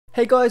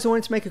Hey guys, I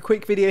wanted to make a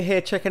quick video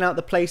here checking out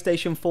the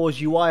PlayStation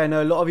 4's UI. I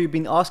know a lot of you have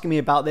been asking me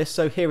about this,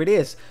 so here it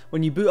is.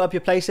 When you boot up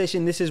your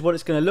PlayStation, this is what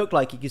it's going to look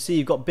like. You can see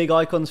you've got big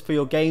icons for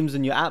your games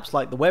and your apps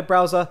like the web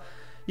browser.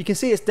 You can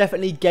see it's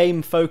definitely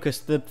game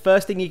focused. The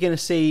first thing you're going to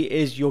see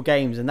is your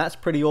games, and that's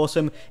pretty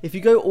awesome. If you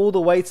go all the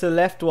way to the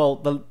left,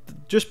 well,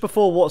 just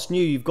before what's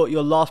new, you've got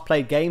your last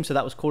played game, so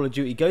that was Call of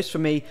Duty Ghosts for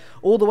me.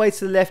 All the way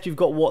to the left, you've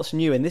got what's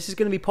new, and this is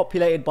going to be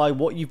populated by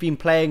what you've been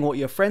playing, what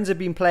your friends have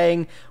been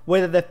playing,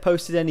 whether they've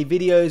posted any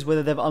videos,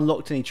 whether they've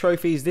unlocked any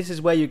trophies. This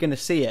is where you're going to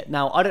see it.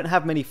 Now, I don't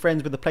have many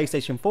friends with the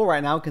PlayStation 4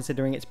 right now,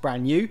 considering it's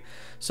brand new,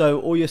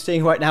 so all you're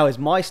seeing right now is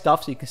my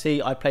stuff. So you can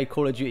see I played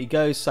Call of Duty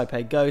Ghosts, I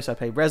played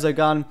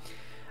Resogun.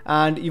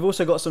 And you've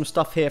also got some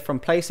stuff here from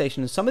PlayStation,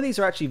 and some of these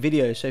are actually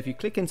videos. So if you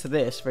click into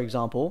this, for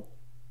example,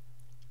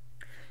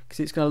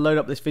 because it's going to load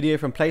up this video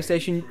from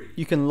PlayStation,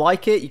 you can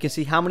like it, you can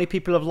see how many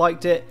people have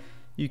liked it.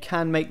 You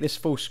can make this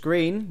full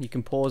screen, you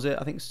can pause it,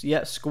 I think,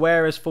 yeah,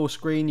 square is full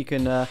screen. You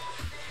can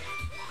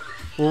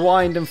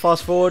rewind and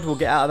fast forward. We'll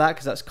get out of that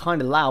because that's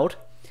kind of loud.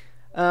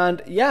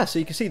 And yeah, so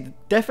you can see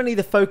definitely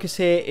the focus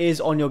here is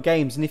on your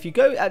games. And if you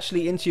go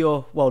actually into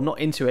your, well, not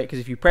into it, because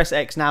if you press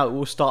X now it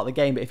will start the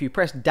game, but if you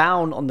press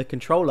down on the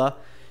controller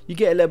you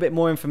get a little bit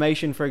more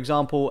information. For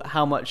example,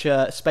 how much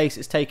space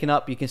it's taken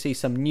up. You can see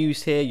some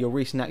news here, your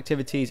recent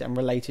activities and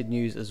related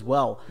news as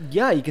well.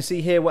 Yeah, you can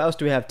see here, what else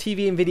do we have?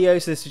 TV and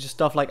videos. So this is just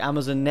stuff like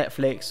Amazon,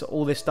 Netflix,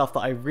 all this stuff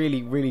that I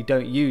really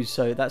don't use,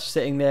 so that's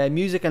sitting there.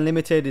 Music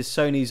Unlimited is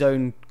Sony's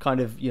own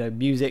kind of, you know,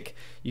 music.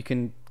 You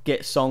can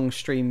get songs,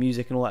 stream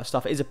music and all that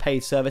stuff. It is a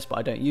paid service, but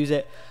I don't use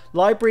it.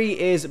 Library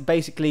is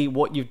basically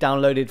what you've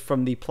downloaded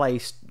from the Play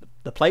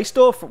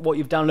Store, what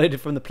you've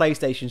downloaded from the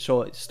PlayStation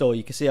store.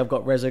 You can see I've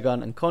got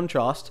Resogun and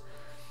Contrast.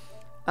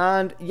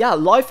 And yeah,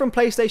 live from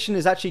PlayStation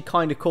is actually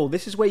kind of cool.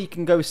 This is where you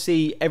can go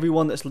see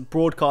everyone that's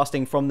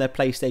broadcasting from their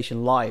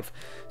PlayStation Live.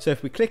 So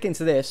if we click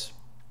into this,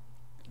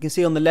 you can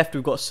see on the left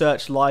we've got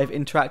Search Live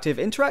Interactive.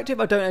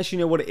 Interactive, I don't actually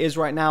know what it is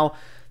right now.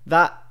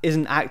 That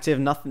isn't active,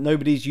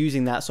 nobody's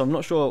using that, so I'm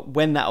not sure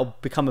when that'll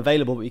become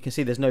available, but you can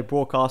see there's no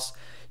broadcasts.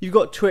 You've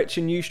got Twitch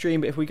and Ustream,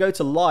 but if we go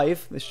to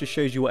live, this just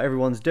shows you what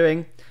everyone's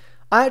doing.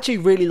 I actually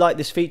really like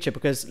this feature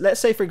because let's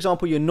say, for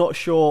example, you're not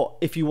sure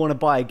if you want to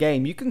buy a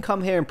game. You can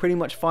come here and pretty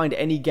much find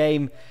any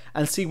game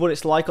and see what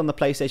it's like on the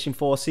PlayStation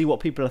 4, see what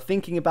people are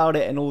thinking about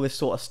it and all this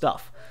sort of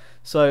stuff.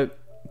 So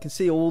you can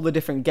see all the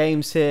different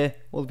games here,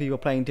 all the people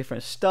playing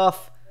different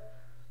stuff.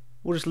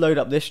 We'll just load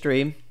up this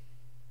stream.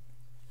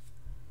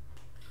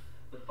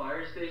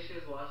 Fire station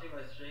is watching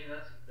my stream.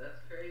 That's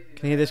crazy. You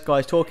can hear this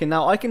guy's talking.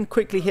 Now I can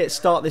quickly hit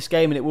start this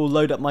game and it will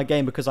load up my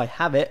game because I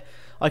have it.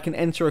 I can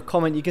enter a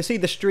comment. You can see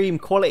the stream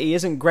quality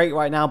isn't great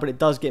right now, but it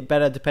does get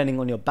better depending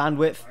on your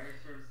bandwidth. Fire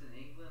service in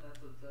England.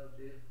 That's what's up,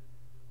 dude.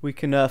 We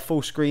can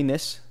full screen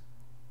this.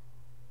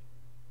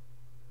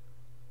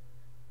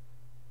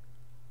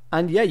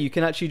 And yeah, you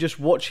can actually just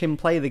watch him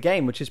play the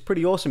game, which is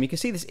pretty awesome. You can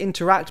see this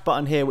interact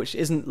button here, which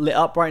isn't lit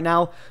up right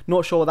now.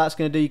 Not sure what that's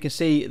going to do. You can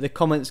see the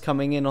comments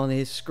coming in on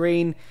his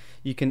screen.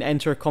 You can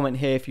enter a comment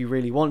here if you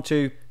really want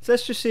to. So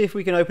let's just see if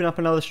we can open up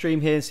another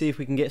stream here and see if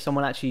we can get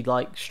someone actually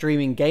like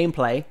streaming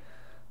gameplay.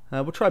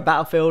 We'll try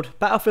Battlefield.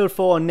 Battlefield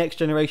 4 on next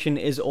generation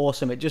is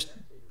awesome. It just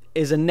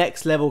is a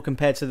next level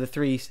compared to the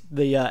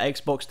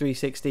Xbox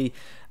 360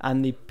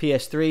 and the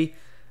PS3.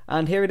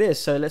 And here it is.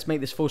 So let's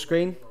make this full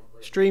screen.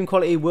 Stream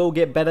quality will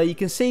get better. You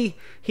can see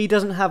he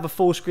doesn't have a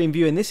full screen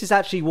view, and this is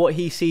actually what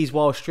he sees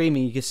while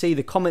streaming. You can see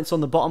the comments on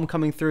the bottom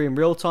coming through in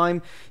real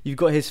time. You've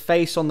got his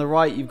face on the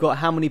right. You've got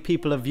how many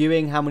people are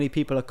viewing, how many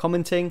people are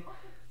commenting.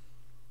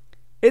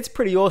 It's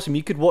pretty awesome.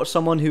 You could watch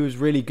someone who is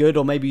really good,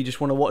 or maybe you just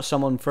want to watch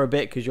someone for a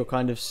bit because you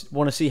kind of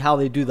want to see how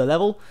they do the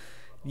level.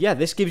 Yeah,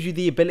 this gives you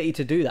the ability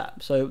to do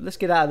that. So let's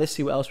get out of this,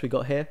 see what else we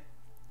got here.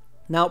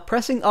 Now,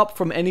 pressing up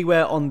from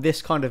anywhere on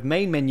this kind of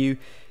main menu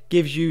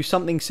gives you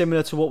something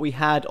similar to what we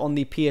had on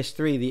the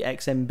PS3, the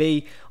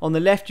XMB. On the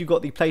left, you've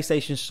got the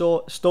PlayStation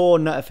Store,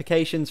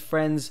 notifications,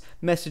 friends,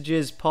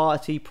 messages,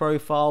 party,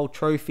 profile,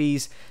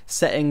 trophies,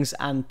 settings,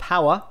 and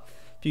power.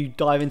 If you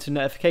dive into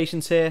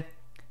notifications here,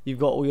 you've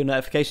got all your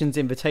notifications,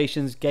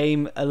 invitations,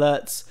 game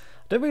alerts. I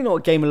don't really know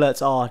what game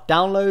alerts are.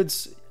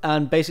 Downloads,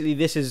 and basically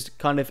this is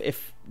kind of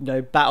if, you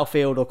know,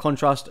 Battlefield or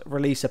Contrast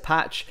release a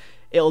patch,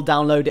 it'll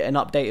download it and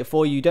update it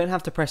for you. You don't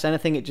have to press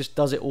anything, it just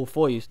does it all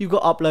for you. You've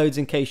got uploads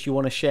in case you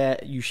want to share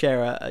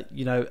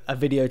a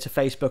video to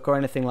Facebook or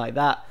anything like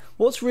that.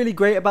 What's really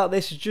great about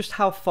this is just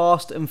how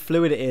fast and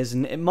fluid it is,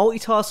 and it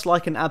multitasks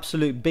like an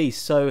absolute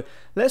beast. So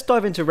let's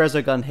dive into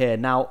Resogun here.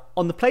 Now,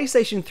 on the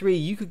PlayStation 3,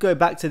 you could go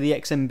back to the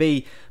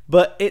XMB,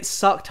 but it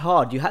sucked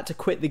hard. You had to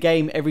quit the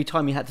game every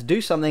time you had to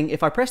do something.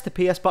 If I press the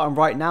PS button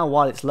right now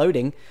while it's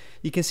loading,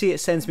 you can see it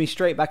sends me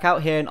straight back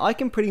out here, and I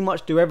can pretty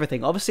much do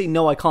everything. Obviously,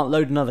 no, I can't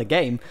load another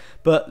game,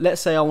 but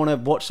let's say I want to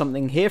watch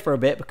something here for a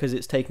bit because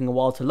it's taking a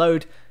while to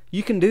load.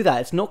 You can do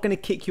that. It's not going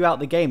to kick you out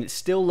the game. It's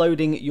still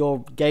loading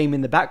your game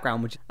in the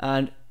background.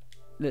 And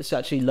let's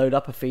actually load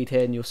up a feed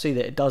here and you'll see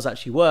that it does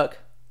actually work.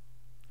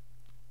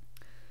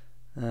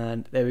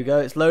 And there we go,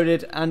 it's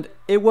loaded and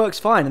it works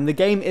fine, and the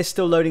game is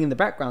still loading in the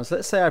background. So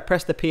let's say I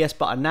press the PS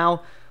button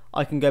now,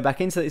 I can go back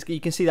into this. You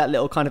can see that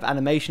little kind of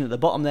animation at the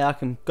bottom there. I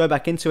can go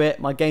back into it,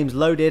 my game's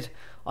loaded,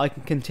 I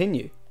can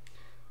continue.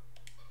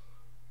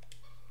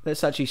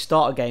 Let's actually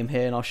start a game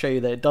here and I'll show you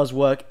that it does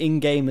work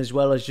in-game as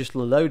well as just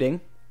loading.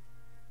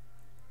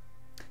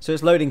 So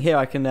it's loading here,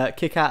 I can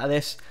kick out of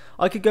this.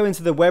 I could go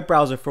into the web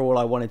browser for all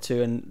I wanted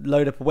to and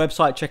load up a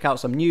website, check out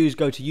some news,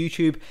 go to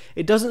YouTube.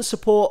 It doesn't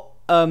support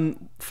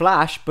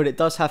Flash, but it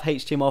does have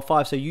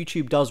HTML5, so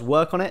YouTube does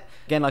work on it.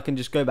 Again, I can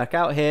just go back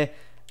out here,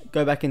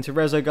 go back into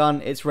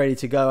Resogun, it's ready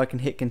to go. I can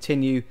hit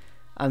continue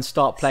and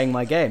start playing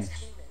my game.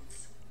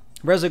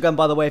 Resogun,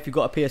 by the way, if you've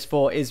got a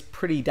PS4, is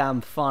pretty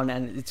damn fun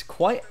and it's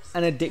quite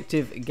an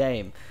addictive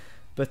game.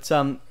 But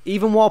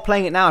even while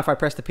playing it now, if I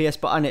press the PS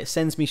button, it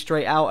sends me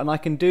straight out and I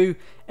can do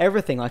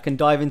everything. I can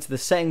dive into the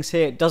settings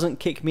here. It doesn't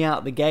kick me out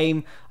of the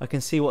game. I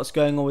can see what's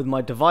going on with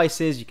my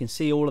devices. You can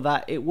see all of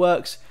that. It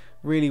works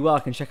really well. I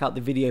can check out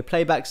the video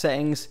playback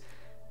settings.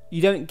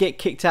 You don't get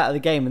kicked out of the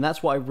game, and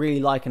that's what I really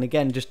like. And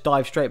again, just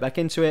dive straight back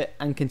into it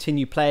and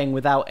continue playing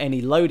without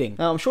any loading.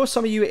 Now, I'm sure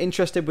some of you are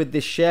interested with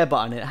this share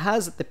button. It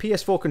has, the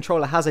PS4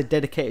 controller has a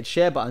dedicated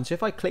share button. So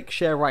if I click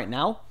share right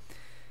now,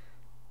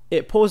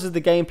 it pauses the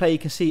gameplay. You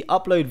can see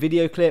upload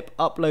video clip,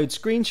 upload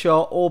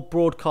screenshot, or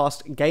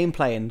broadcast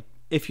gameplay. And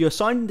if you're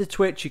signed into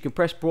Twitch, you can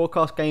press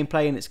broadcast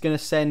gameplay and it's going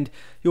to send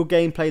your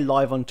gameplay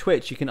live on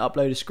Twitch. You can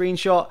upload a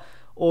screenshot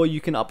or you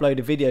can upload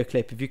a video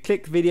clip. If you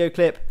click video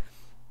clip,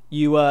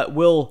 you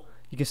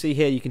can see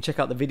here, you can check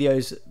out the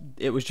videos.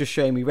 It was just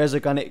showing me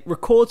Resogun. It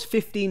records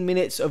 15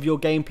 minutes of your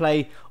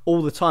gameplay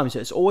all the time, so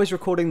it's always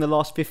recording the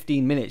last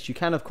 15 minutes. You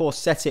can of course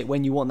set it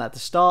when you want that to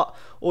start,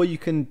 or you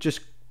can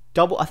just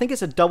I think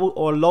it's a double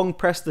or a long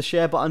press the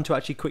share button to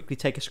actually quickly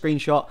take a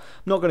screenshot. I'm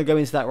not going to go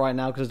into that right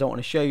now because I don't want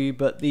to show you,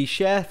 but the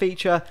share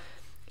feature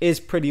is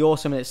pretty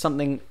awesome, and it's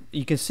something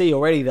you can see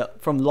already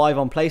that from live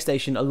on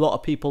PlayStation a lot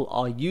of people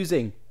are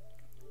using.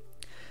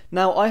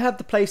 Now, I have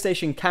the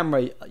PlayStation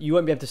camera. You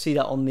won't be able to see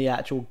that on the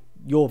actual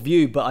your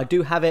view, but I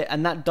do have it,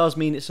 and that does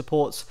mean it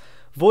supports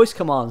voice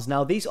commands.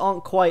 Now, these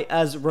aren't quite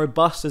as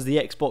robust as the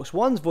Xbox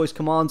One's voice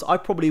commands. I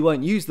probably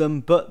won't use them,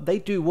 but they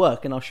do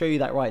work, and I'll show you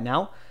that right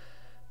now.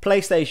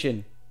 PlayStation.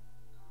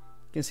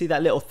 You can see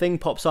that little thing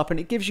pops up, and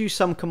it gives you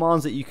some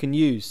commands that you can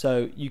use.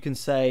 So you can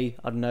say,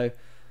 I don't know,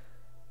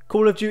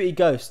 Call of Duty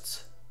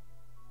Ghosts,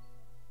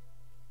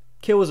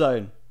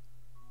 Killzone,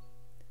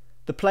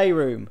 The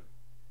Playroom,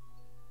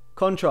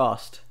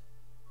 Contrast,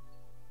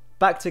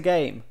 back to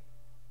game.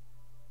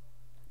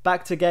 So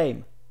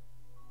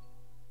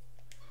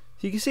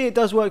you can see it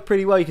does work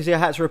pretty well. You can see I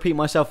had to repeat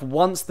myself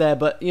once there,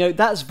 but you know,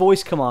 that's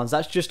voice commands.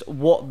 That's just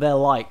what they're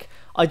like.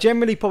 I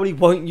generally probably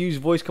won't use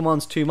voice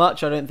commands too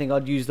much. I don't think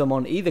I'd use them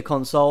on either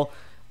console.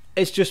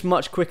 It's just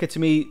much quicker to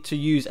me to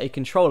use a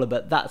controller,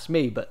 but that's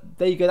me. But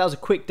there you go, that was a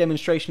quick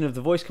demonstration of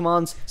the voice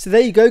commands. So there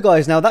you go,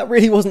 guys. Now, that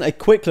really wasn't a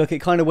quick look. It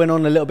kind of went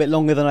on a little bit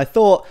longer than I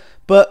thought.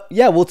 But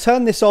yeah, we'll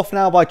turn this off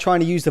now by trying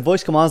to use the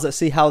voice commands. Let's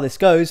see how this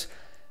goes.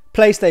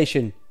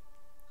 PlayStation.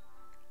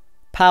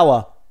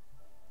 Power.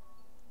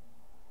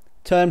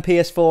 Turn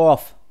PS4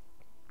 off.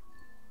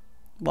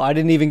 Well, I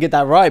didn't even get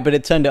that right, but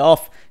it turned it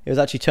off. It was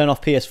actually turn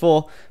off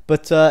PS4.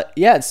 But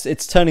yeah,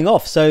 it's turning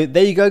off. So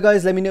there you go,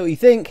 guys. Let me know what you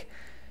think.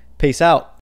 Peace out.